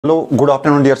Hello, good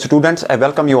afternoon dear students. I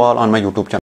welcome you all on my YouTube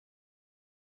channel.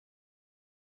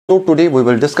 So today we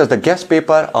will discuss the guest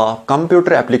paper of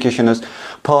computer applications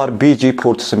for BG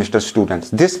 4th semester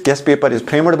students. This guest paper is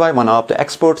framed by one of the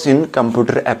experts in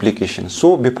computer applications.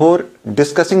 So before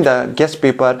discussing the guest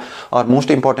paper or most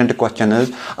important question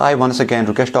is, I once again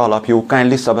request all of you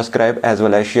kindly subscribe as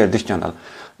well as share this channel.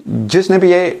 जिसने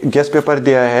भी ये guest paper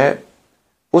दिया है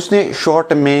उसने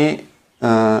short में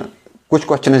कुछ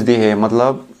questions दिए हैं,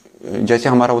 मतलब जैसे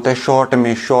हमारा होता है शॉर्ट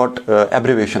में शॉर्ट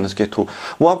एब्रिवेशंस के थ्रू,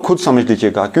 वो आप खुद समझ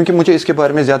लीजिएगा क्योंकि मुझे इसके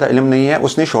बारे में ज़्यादा इल्म नहीं है।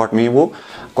 उसने शॉर्ट में वो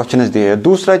क्वेश्चंस दिए हैं।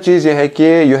 दूसरा चीज़ ये है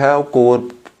कि you have core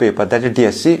paper that is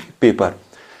DSC paper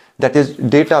that is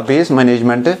database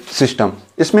management system.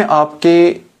 इसमें आपके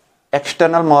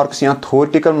एक्सटर्नल मार्क्स या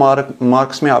थ्योरेटिकल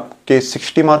मार्क्स में आपके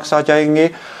 60 मार्क्स आ जाएंगे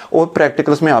और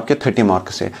प्रैक्टिकल्स में आपके 30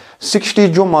 मार्क्स है। 60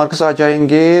 जो मार्क्स आ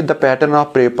जाएंगे, the pattern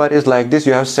of paper is like this.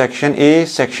 You have section A,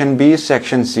 section B,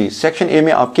 section C. Section A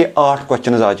में आपके 8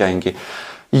 क्वेश्चन आ जाएंगे।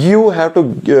 You have to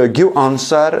give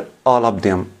answer all of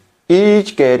them. Each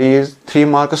carries 3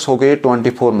 marks हो गए,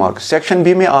 24 marks. Section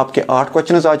B में आपके 8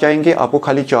 question आ जाएंगे, आपको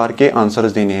खाली 4 के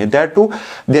आंसर्स देने हैं। That to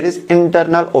their is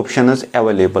internal options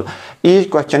available. Each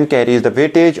question carries the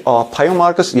weightage of 5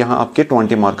 marks. यहाँ आपके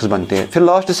 20 मार्क्स बनते हैं। फिर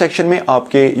लास्ट सेक्शन में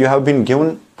आपके you have been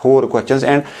given 4 questions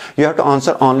and you have to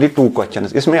answer only 2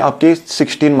 questions. इसमें आपके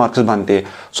 16 मार्क्स बनते हैं।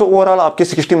 सो ओवरऑल आपके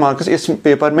 60 मार्क्स इस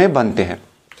पेपर में बनते हैं।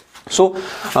 So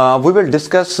we will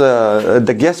discuss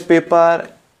the guest paper.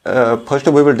 First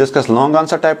we will discuss long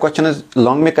answer type question.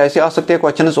 Long में कैसे आ सकते हैं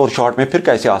क्वेश्चन और शॉर्ट में फिर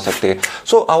कैसे आ सकते हैं।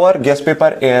 So our guest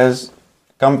paper is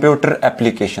computer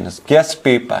application. Guest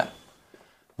paper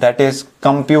that is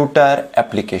computer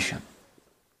application.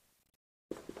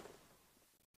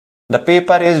 The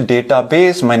paper is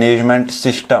database management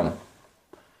system.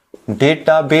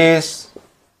 Database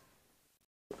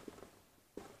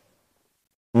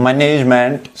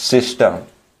management system.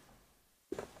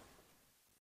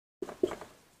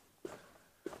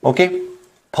 Okay,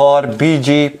 for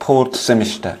BG 4th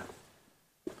semester.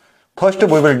 First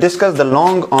we will discuss the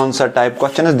long answer type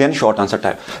questions, then short answer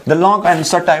type. The long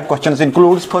answer type questions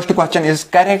includes, first question is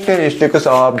characteristics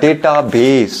of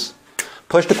database.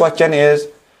 First question is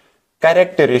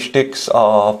characteristics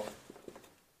of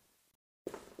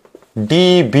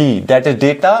DB, that is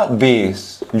database,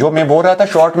 जो मैं बोल रहा था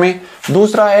short में।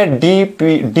 दूसरा है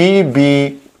DB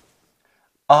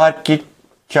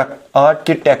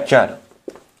architecture.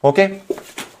 Okay,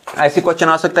 ऐसे question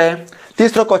आ सकता है।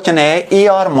 तीसरा क्वेश्चन है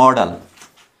ER model.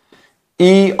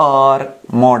 ER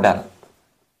model.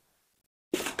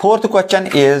 Fourth question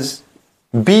is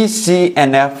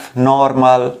BCNF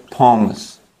normal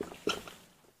forms.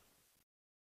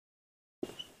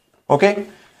 Okay,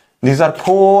 these are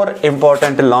 4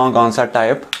 important long answer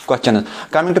type questions.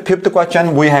 Coming to fifth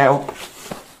question, we have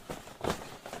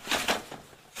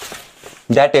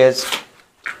that is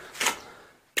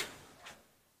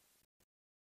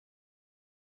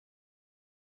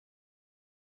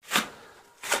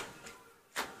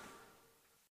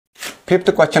fifth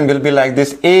question will be like this,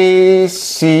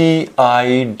 ACID.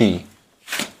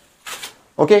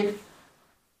 Okay,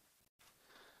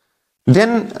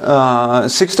 then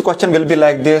sixth question will be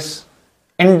like this,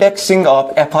 indexing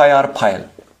of FIR file.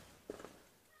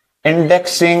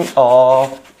 Indexing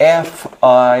of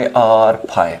FIR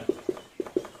file.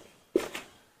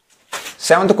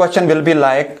 Seventh question will be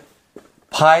like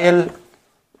file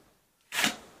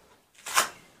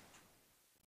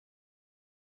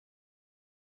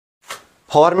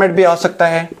format भी आ सकता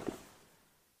है,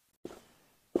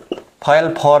 file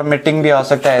formatting भी आ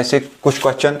सकता है। ऐसे कुछ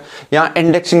question यहाँ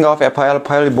indexing of FIR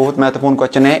file बहुत महत्वपूर्ण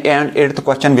क्वेश्चन है। And eighth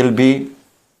question will be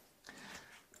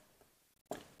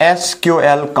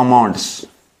SQL commands.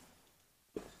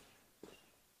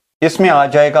 इसमें आ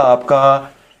जाएगा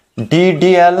आपका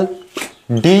DDL,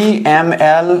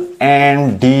 DML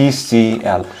and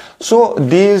DCL। So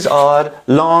these are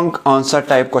long answer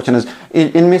type questions.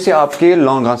 इनमें से आपके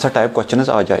लॉन्ग आंसर टाइप क्वेश्चंस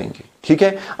आ जाएंगे। ठीक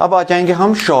है, अब आ जाएंगे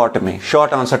हम शॉर्ट में,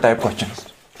 short answer type questions.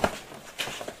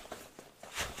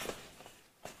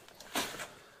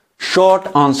 Short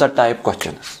answer type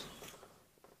questions.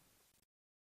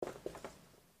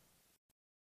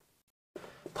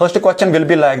 First question will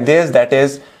be like this, that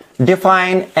is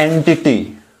define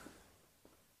entity.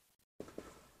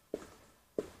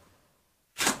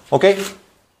 Okay,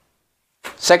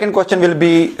 second question will be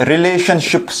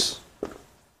relationships.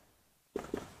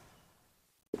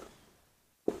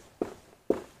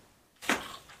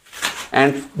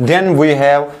 And then we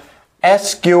have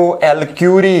SQL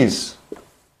queries.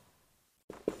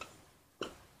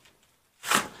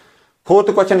 Fourth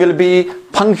question will be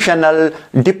functional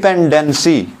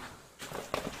dependency.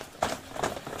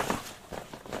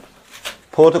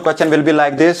 Fourth question will be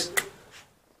like this.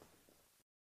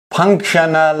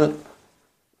 Functional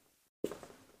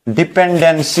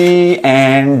dependency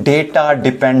and data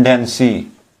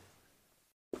dependency.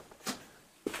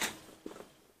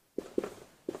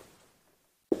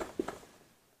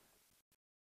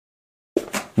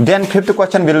 Then fifth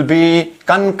question will be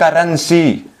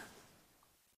concurrency.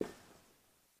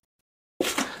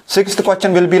 Sixth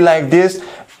question will be like this.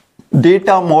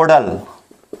 Data model.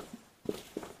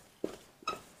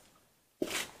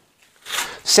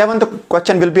 Seventh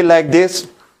question will be like this.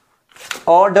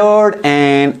 Ordered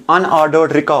and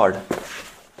unordered record.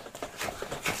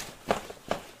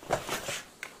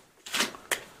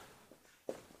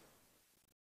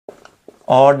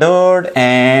 Ordered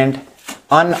and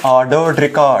unordered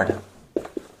record.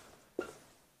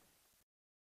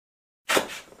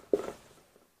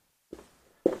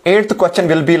 Eighth question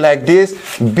will be like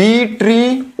this. B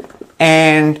tree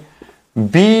and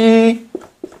B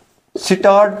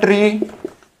star tree.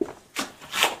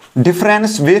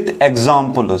 Difference with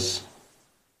examples.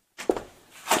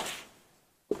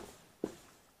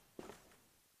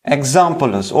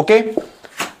 Examples, okay.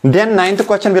 Then ninth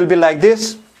question will be like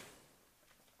this.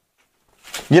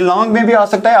 ये long में भी आ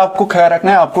सकता है, आपको ख्याल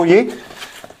रखना है, आपको ये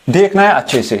देखना है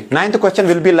अच्छे से. Ninth question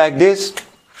will be like this.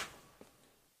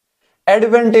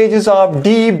 Advantages of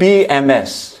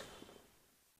DBMS.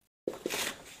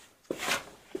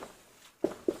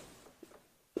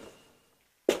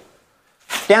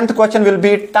 Tenth question will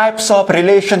be types of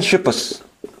relationships.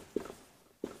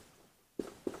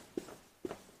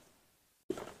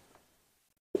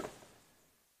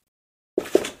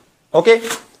 Okay.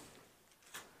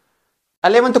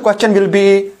 11th question will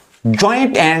be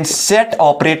joint and set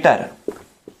operator.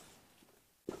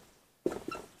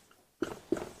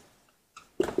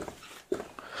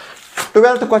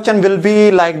 Twelfth question will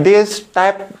be like this.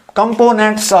 Type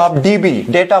components of DB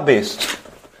database.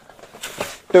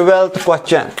 12th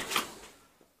question.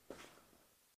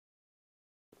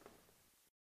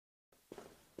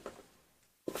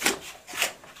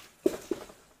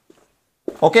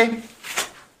 Okay.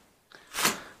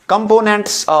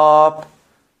 Components of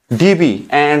DB.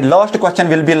 And last question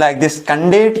will be like this.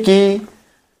 Candidate key,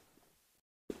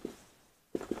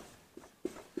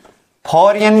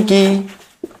 foreign key,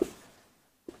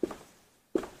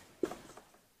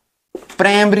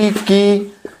 primary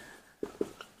key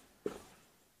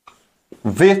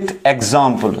with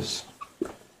examples.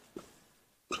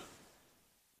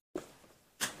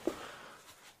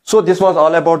 So this was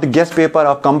all about the guest paper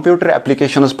of computer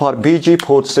applications for BG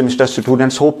 4th semester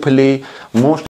students. Hopefully most